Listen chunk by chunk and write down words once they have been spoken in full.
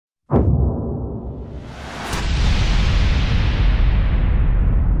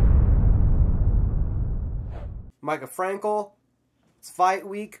Micah Frankel. It's fight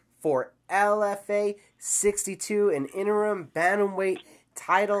week for LFA 62. An interim Bantamweight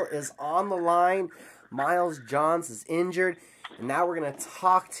title is on the line. Miles Johns is injured. And now we're going to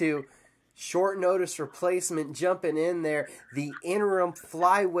talk to short notice replacement jumping in there, the interim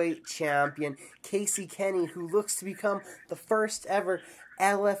Flyweight champion, Casey Kenney, who looks to become the first ever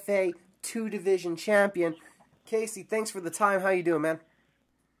LFA 2-division champion. Casey, thanks for the time. How you doing, man?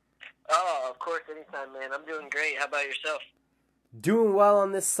 Oh, of course, anytime, man. I'm doing great. How about yourself? Doing well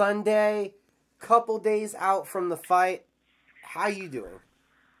on this Sunday. Couple days out from the fight. How you doing?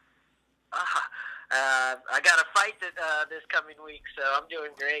 I got a fight this coming week, so I'm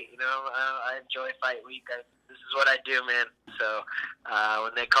doing great. You know, I enjoy fight week. This is what I do, man. So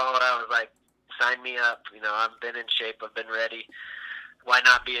when they called, I was like, sign me up. You know, I've been in shape. I've been ready. Why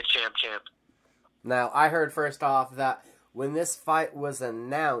not be a champ? Now, I heard first off that when this fight was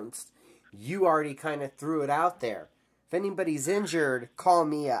announced, you already kind of threw it out there. If anybody's injured, call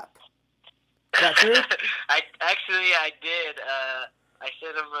me up. Is that true? I did. I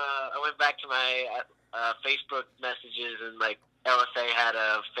sent him. I went back to my Facebook messages, and like LFA had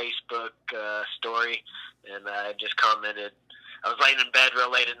a Facebook story, and I just commented. I was laying in bed real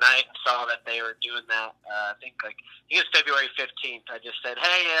late at night and saw that they were doing that. I think it was February 15th. I just said,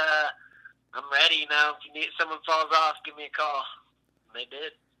 "Hey, I'm ready now. If you need someone falls off, give me a call." And they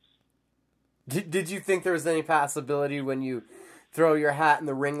did. Did you think there was any possibility when you throw your hat in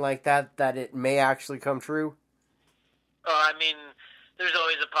the ring like that it may actually come true? Oh, I mean, there's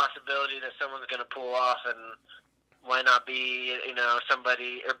always a possibility that someone's going to pull off, and why not be, you know,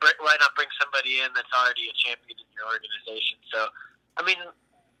 somebody, or why not bring somebody in that's already a champion in your organization? So, I mean,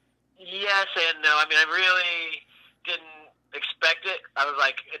 yes and no. I mean, I really didn't expect it. I was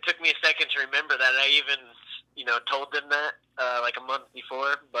like, it took me a second to remember that. I even, you know, told them that like a month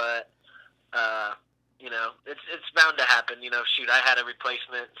before, but you know, it's bound to happen. You know, shoot, I had a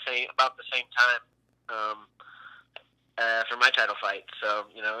replacement about the same time for my title fight, so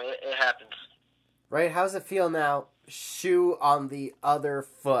you know, it happens. Right? How's it feel now? Shoe on the other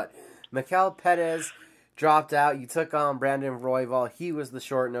foot. Mikel Perez dropped out. You took on Brandon Royval. He was the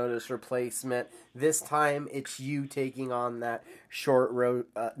short notice replacement. This time, it's you taking on that short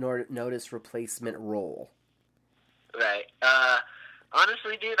notice replacement role. Right.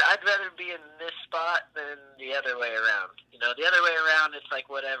 Honestly, dude, I'd rather be in this spot than the other way around. You know, the other way around, it's like,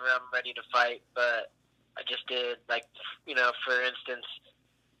 whatever, I'm ready to fight, but I just did, like, you know, for instance,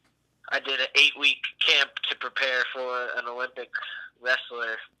 I did an 8-week camp to prepare for an Olympic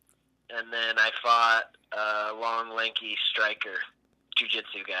wrestler, and then I fought a long, lanky striker,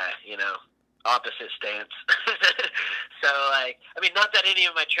 jiu-jitsu guy, you know, opposite stance. So, like, I mean, not that any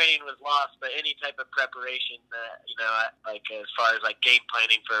of my training was lost, but any type of preparation that, you know, like, as far as, like, game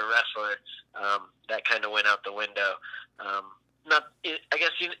planning for a wrestler, that kind of went out the window. I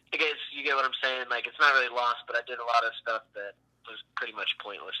guess you get what I'm saying. Like, it's not really lost, but I did a lot of stuff that was pretty much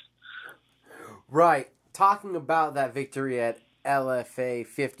pointless. Right. Talking about that victory at LFA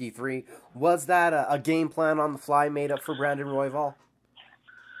 53, was that a game plan on the fly made up for Brandon Royval?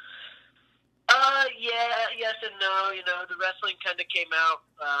 Yeah, yes and no. You know, the wrestling kind of came out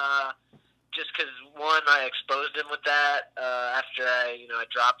just because, one, I exposed him with that after I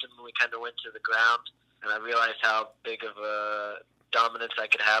dropped him and we kind of went to the ground, and I realized how big of a dominance I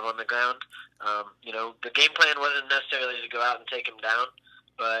could have on the ground. You know, the game plan wasn't necessarily to go out and take him down,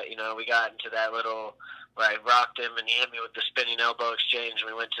 but, you know, we got into that little where I rocked him and he hit me with the spinning elbow exchange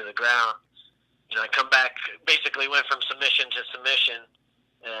and we went to the ground. You know, I come back, basically went from submission to submission,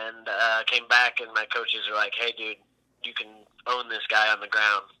 and came back and my coaches were like, "Hey, dude, you can own this guy on the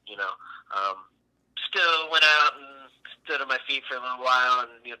ground." You know, still went out and stood on my feet for a little while,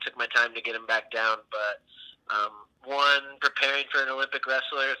 and you know, took my time to get him back down. But one, preparing for an Olympic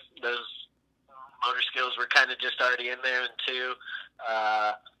wrestler, those motor skills were kind of just already in there, and two,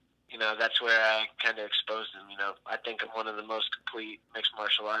 you know, that's where I kind of exposed him. You know, I think I'm one of the most complete mixed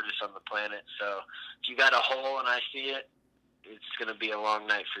martial artists on the planet. So if you got a hole and I see it, it's going to be a long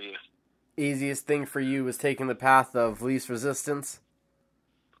night for you. Easiest thing for you was taking the path of least resistance?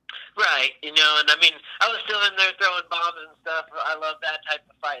 Right. You know, and I mean, I was still in there throwing bombs and stuff. I love that type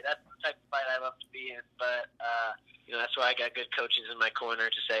of fight. That's the type of fight I love to be in. But, you know, that's why I got good coaches in my corner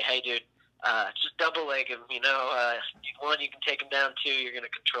to say, "Hey, dude, just double leg him. You know, one, you can take him down. Two, you're going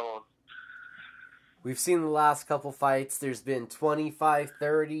to control him." We've seen the last couple fights. There's been 25,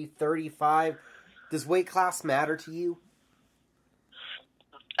 30, 35. Does weight class matter to you?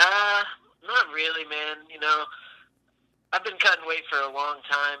 Not really, man. You know, I've been cutting weight for a long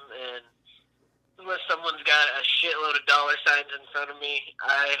time, and unless someone's got a shitload of dollar signs in front of me,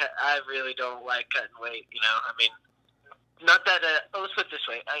 I really don't like cutting weight. I mean, not that. Let's put it this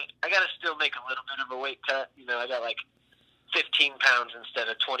way: I got to still make a little bit of a weight cut. I got like 15 pounds instead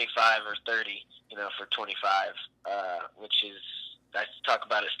of 25 or 30. For 25, which is, I talk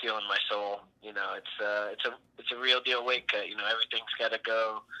about it stealing my soul. It's a real deal weight cut. Everything's got to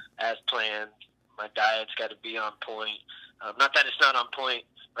go as planned. My diet's got to be on point. Not that it's not on point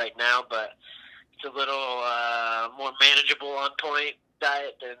right now, but it's a little more manageable on point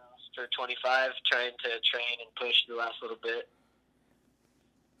diet than for 25, trying to train and push the last little bit.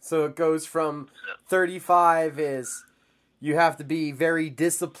 So it goes from 35 is you have to be very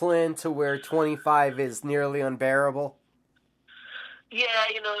disciplined to where 25 is nearly unbearable? Yeah,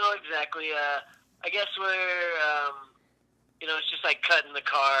 exactly. I guess it's just like cutting the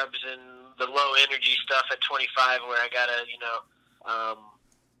carbs and the low energy stuff at 25 where I gotta,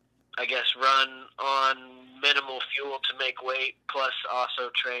 I guess run on minimal fuel to make weight, plus also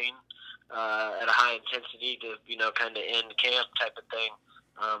train at a high intensity to, kind of end camp type of thing.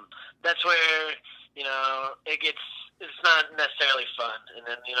 That's where, it's not necessarily fun. And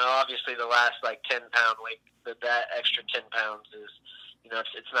then, obviously the last like 10-pound weight, that extra 10 pounds is,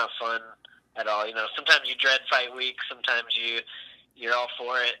 it's not fun at all. Sometimes you dread fight week. Sometimes you're all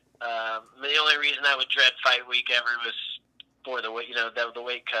for it. The only reason I would dread fight week ever was for the weight, the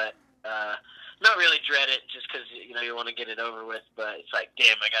weight cut. Not really dread it just because, you want to get it over with, but it's like,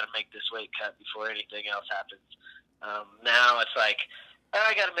 damn, I got to make this weight cut before anything else happens. Now it's like,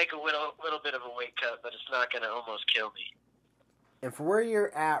 I got to make a little bit of a weight cut, but it's not going to almost kill me. And for where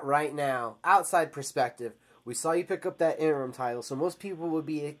you're at right now, outside perspective, we saw you pick up that interim title, so most people would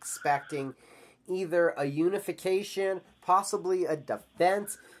be expecting either a unification, possibly a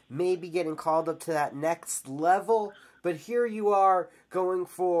defense, maybe getting called up to that next level. But here you are going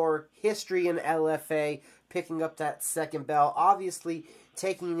for history in LFA, picking up that second belt, obviously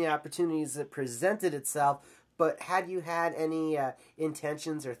taking the opportunities that presented itself. But had you had any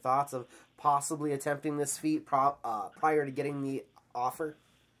intentions or thoughts of possibly attempting this feat prior to getting the offer?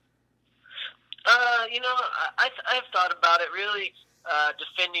 I've thought about it. Really,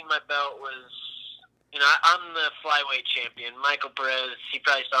 defending my belt was, I'm the flyweight champion. Michael Perez, he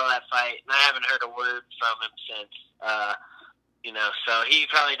probably saw that fight, and I haven't heard a word from him since. So he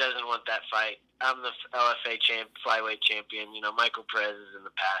probably doesn't want that fight. I'm the LFA flyweight champion. Michael Perez is in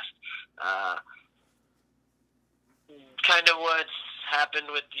the past. Kind of what's happened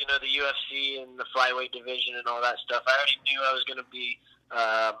with, the UFC and the flyweight division and all that stuff. I already knew I was going to be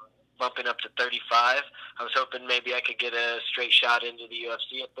bumping up to 35. I was hoping maybe I could get a straight shot into the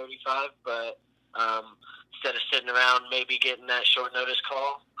UFC at 35, but instead of sitting around maybe getting that short notice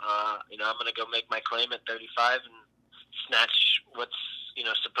call, I'm going to go make my claim at 35 and snatch what's,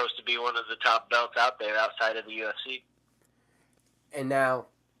 supposed to be one of the top belts out there outside of the UFC. And now,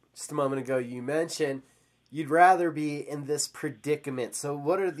 just a moment ago, you mentioned you'd rather be in this predicament. So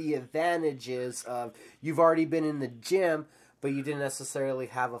what are the advantages of you've already been in the gym, but you didn't necessarily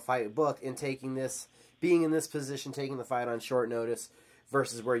have a fight booked, and being in this position, taking the fight on short notice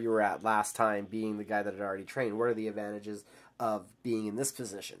versus where you were at last time, being the guy that had already trained? What are the advantages of being in this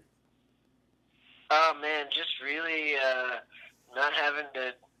position? Oh, man, just really not having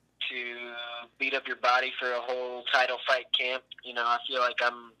to beat up your body for a whole title fight camp. I feel like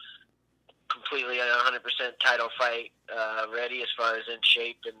I'm completely 100% title fight ready as far as in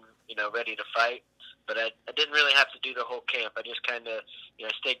shape and, ready to fight. But I didn't really have to do the whole camp. I just kind of,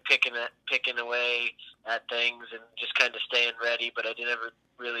 stayed picking away at things and just kind of staying ready, but I never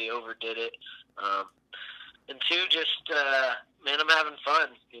really overdid it. And two, just, man, I'm having fun.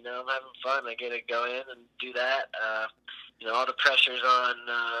 I'm having fun. I get to go in and do that. All the pressure's on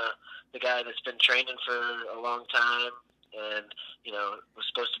the guy that's been training for a long time and, was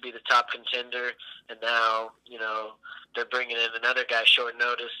supposed to be the top contender. And now, they're bringing in another guy short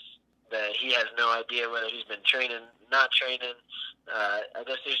notice that he has no idea whether he's been training, not training. I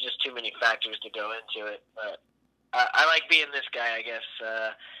guess there's just too many factors to go into it. But I like being this guy, I guess.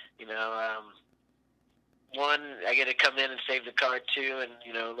 One, I get to come in and save the card, too, and,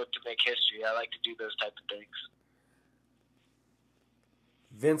 look to make history. I like to do those type of things.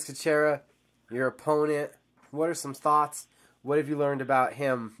 Vince Cachero, your opponent, what are some thoughts? What have you learned about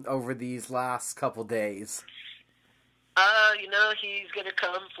him over these last couple days? He's going to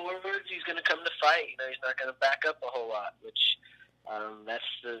come forward. He's going to come to fight. He's not going to back up a whole lot, which that's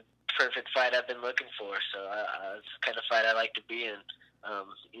the perfect fight I've been looking for. So it's the kind of fight I like to be in.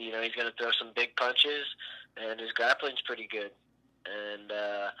 He's going to throw some big punches, and his grappling's pretty good. And,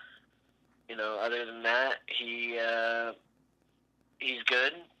 other than that, he's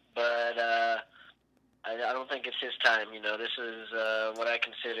good. But, I don't think it's his time. You know, this is what I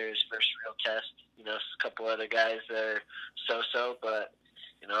consider his first real test. You know, a couple other guys that are so-so, but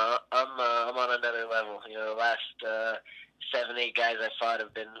you know, I'm on another level. You know, the last 7, 8 guys I fought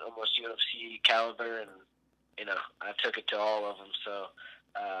have been almost UFC caliber, and you know, I took it to all of them. So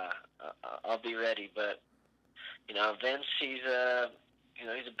I'll be ready. But you know, Vince, he's a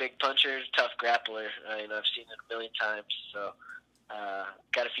big puncher, tough grappler. You know, I've seen it a million times. So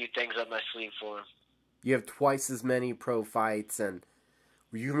got a few things up my sleeve for him. You have twice as many pro fights, and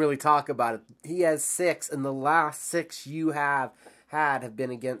you can really talk about it. He has 6, and the last 6 you have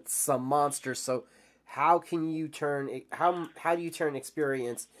been against some monsters. So how can you how do you turn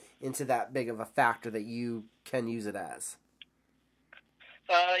experience into that big of a factor that you can use it as?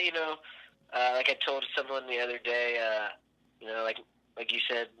 You know, like I told someone the other day, you know, like you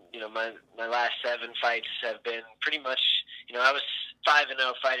said, you know, my last 7 fights have been pretty much, you know, I was 5-0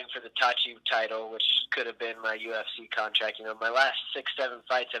 fighting for the Tachi title, which could have been my UFC contract. You know, my last 6, 7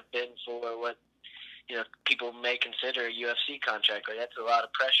 fights have been for what, you know, people may consider a UFC contract. Like, that's a lot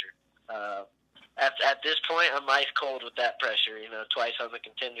of pressure. At this point, I'm ice cold with that pressure. You know, twice on the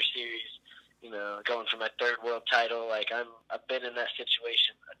Contender Series. You know, going for my 3rd world title. Like, I've been in that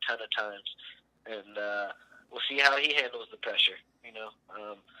situation a ton of times, and we'll see how he handles the pressure. You know,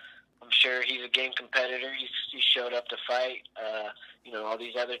 I'm sure he's a game competitor. He showed up to fight. You know, all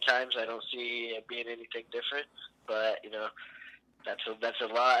these other times, I don't see it being anything different. But you know, that's a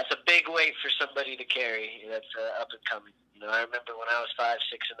lot. That's a big weight for somebody to carry. That's up and coming. You know, I remember when I was 5,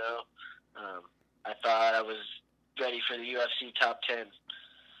 6, and 0. I thought I was ready for the UFC top 10.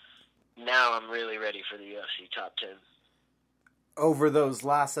 Now I'm really ready for the UFC top 10. Over those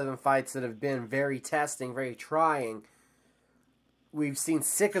last 7 fights that have been very testing, very trying, we've seen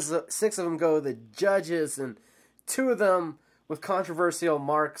 6 of them go to the judges, and 2 of them with controversial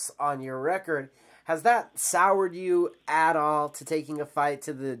marks on your record. Has that soured you at all to taking a fight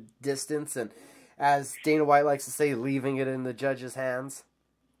to the distance and, as Dana White likes to say, leaving it in the judges' hands?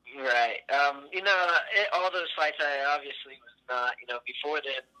 Right. You know, all those fights I obviously was not, you know, before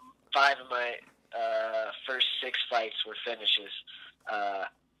then, 5 of my first 6 fights were finishes.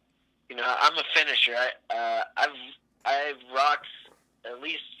 You know, I'm a finisher. I've rocked at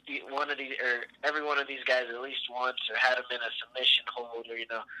least one of these, or every one of these guys at least once, or had them in a submission hold, or, you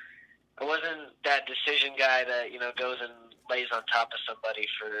know, I wasn't that decision guy that, you know, goes and lays on top of somebody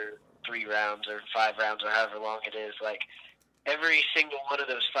for 3 rounds or 5 rounds or however long it is. Like, every single one of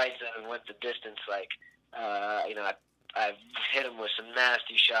those fights that have went the distance, like, you know, I've hit them with some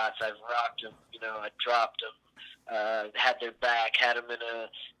nasty shots. I've rocked them, you know, I dropped them, had their back, had them in a,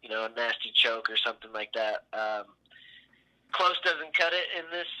 you know, a nasty choke or something like that. Close doesn't cut it in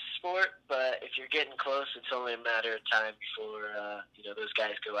this sport, but if you're getting close, it's only a matter of time before, you know, those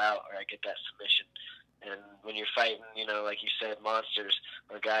guys go out or I get that submission. And when you're fighting, you know, like you said, monsters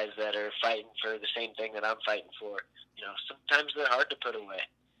or guys that are fighting for the same thing that I'm fighting for, you know, sometimes they're hard to put away.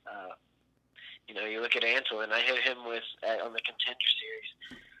 You know, you look at Antolin, I hit him with, on the Contender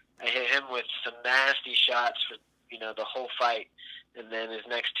Series, I hit him with some nasty shots for, you know, the whole fight. And then his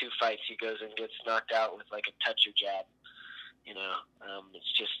next 2 fights, he goes and gets knocked out with like a touch or jab. You know,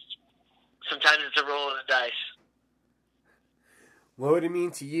 it's just, sometimes it's a roll of the dice. What would it mean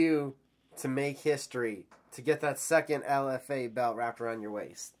to you to make history, to get that 2nd LFA belt wrapped around your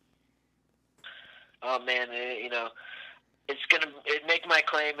waist? Oh man, you know, it'd make my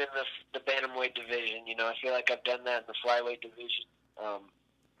claim in the Bantamweight division. You know, I feel like I've done that in the Flyweight division.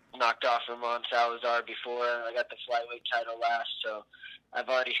 Knocked off Ramon Salazar before. I got the Flyweight title last, so I've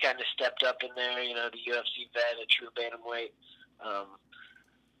already kind of stepped up in there. You know, the UFC vet, a true Bantamweight.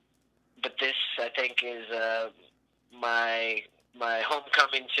 But this, I think, is my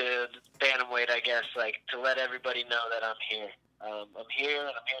homecoming to Bantamweight, I guess, like, to let everybody know that I'm here. I'm here, and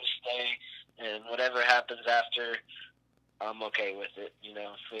I'm here to stay, and whatever happens after, I'm okay with it. You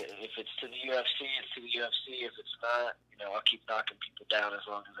know, if it's to the UFC, it's to the UFC. If it's not, you know, I'll keep knocking people down as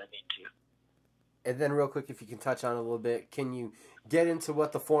long as I need to. And then real quick, if you can touch on it a little bit, can you get into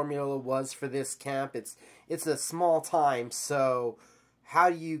what the formula was for this camp? It's a small time, so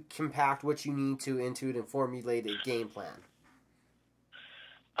how do you compact what you need to into it and formulate a game plan?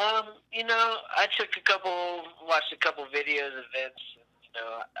 You know, I watched a couple videos of Vince. And, you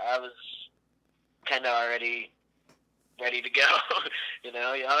know, I was kind of already ready to go. you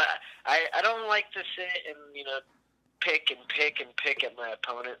know, I don't like to sit and, you know, pick at my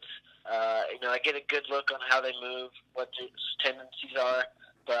opponents. You know, I get a good look on how they move, what their tendencies are,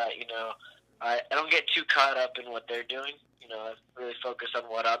 but, you know, I don't get too caught up in what they're doing. You know, I really focus on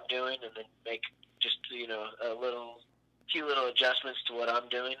what I'm doing and then make just, you know, few little adjustments to what I'm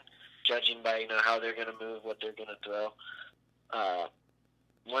doing judging by, you know, how they're going to move, what they're going to throw.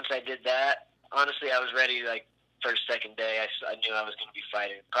 Once I did that, honestly, I was ready, like, first, second day. I knew I was going to be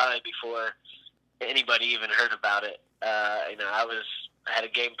fighting, probably before anybody even heard about it. You know, I had a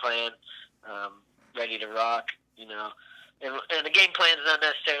game plan, ready to rock, you know. And the game plan is not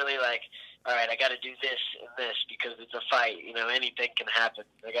necessarily like, all right, I got to do this and this because it's a fight. You know, anything can happen.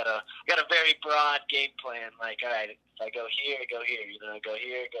 I got a very broad game plan. Like, all right, if I go here, I go here. You know, I go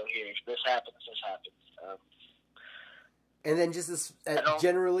here, go here. If this happens, this happens. And then just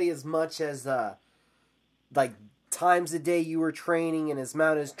generally as much as like times a day you were training and as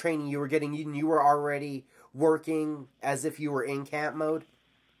amount of training you were getting, you were already working as if you were in camp mode.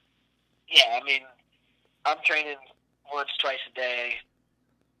 Yeah, I mean, I'm training once, twice a day,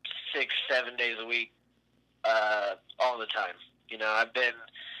 6-7 days a week, all the time. You know,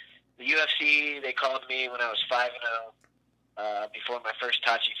 the UFC, they called me when I was 5-0, before my first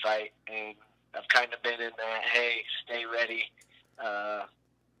Tachi fight, and I've kind of been in that, hey, stay ready,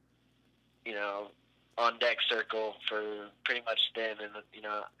 you know, on deck circle for pretty much then. And, you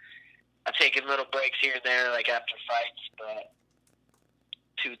know, I've taken little breaks here and there, like after fights, but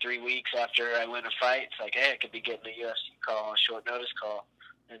 2-3 weeks after I win a fight, it's like, hey, I could be getting a UFC call, a short notice call.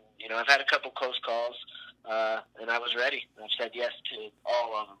 And, you know, I've had a couple close calls, and I was ready. I've said yes to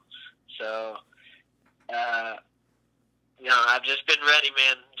all of them. So, you know, I've just been ready,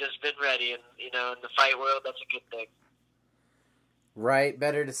 man. Just been ready. And, you know, in the fight world, that's a good thing. Right.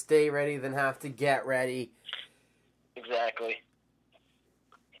 Better to stay ready than have to get ready. Exactly.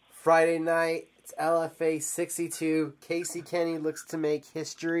 Friday night, it's LFA 62. Casey Kenney looks to make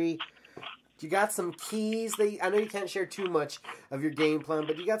history. You got some keys. I know you can't share too much of your game plan,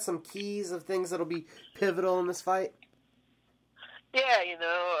 but you got some keys of things that'll be pivotal in this fight? Yeah, you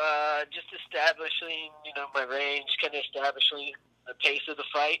know, just establishing, you know, my range, kind of establishing the pace of the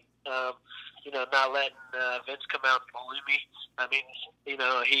fight. You know, not letting Vince come out and bully me. I mean, you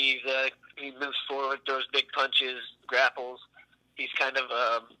know, he moves forward, throws big punches, grapples. He's kind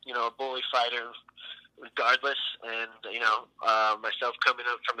of, you know, a bully fighter regardless. And, you know, myself coming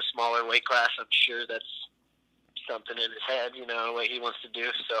up from a smaller weight class, I'm sure that's something in his head, you know, what he wants to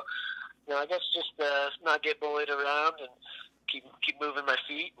do. So, you know, I guess just not get bullied around and keep moving my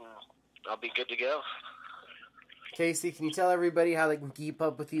feet, and I'll be good to go. Casey, can you tell everybody how they can keep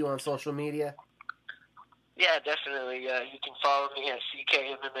up with you on social media? Yeah, definitely. You can follow me at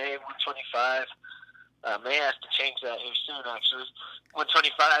CKMMA125. May have to change that here soon, actually.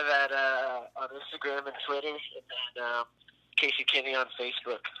 125 on Instagram and Twitter, and then Casey Kenney on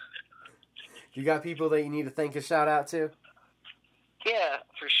Facebook. You got people that you need to thank a shout out to? Yeah,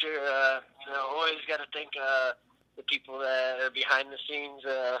 for sure. You know, always got to thank the people that are behind the scenes.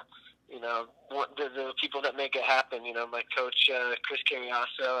 You know, the people that make it happen. You know, my coach, Chris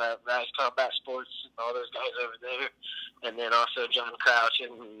Carriasso at Rise Combat Sports, and all those guys over there. And then also John Crouch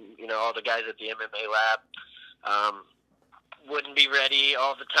and, you know, all the guys at the MMA lab. Wouldn't be ready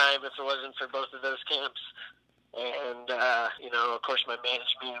all the time if it wasn't for both of those camps. And, you know, of course, my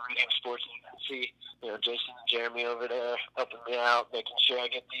management, Reading Sports Agency, you know, Jason and Jeremy over there helping me out, making sure I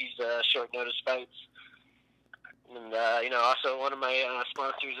get these short notice fights. And, you know, also one of my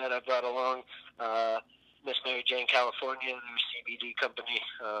sponsors that I brought along, Miss Mary Jane California, their CBD company.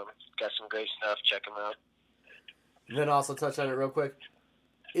 Got some great stuff. Check them out. And then also touch on it real quick.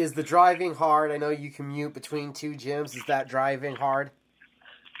 Is the driving hard? I know you commute between two gyms. Is that driving hard?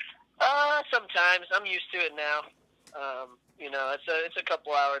 Sometimes. I'm used to it now. You know, it's a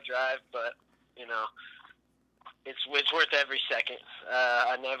couple-hour drive, but, you know, it's worth every second.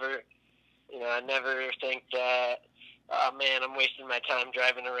 I never think that, oh, man, I'm wasting my time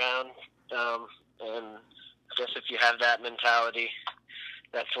driving around. And I guess if you have that mentality,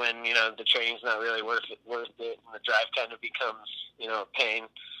 that's when, you know, the training's not really worth it, and the drive kind of becomes, you know, a pain.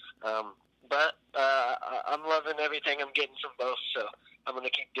 But I'm loving everything I'm getting from both, so I'm going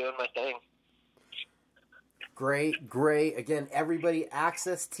to keep doing my thing. Great. Again, everybody,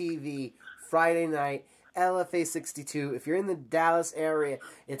 Access TV, Friday night, LFA 62. If you're in the Dallas area,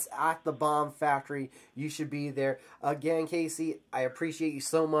 it's at the Bomb Factory. You should be there. Again, Casey, I appreciate you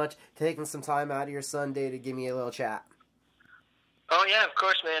so much taking some time out of your Sunday to give me a little chat. Oh, yeah, of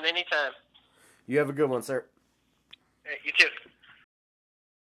course, man. Anytime. You have a good one, sir. Hey, you too.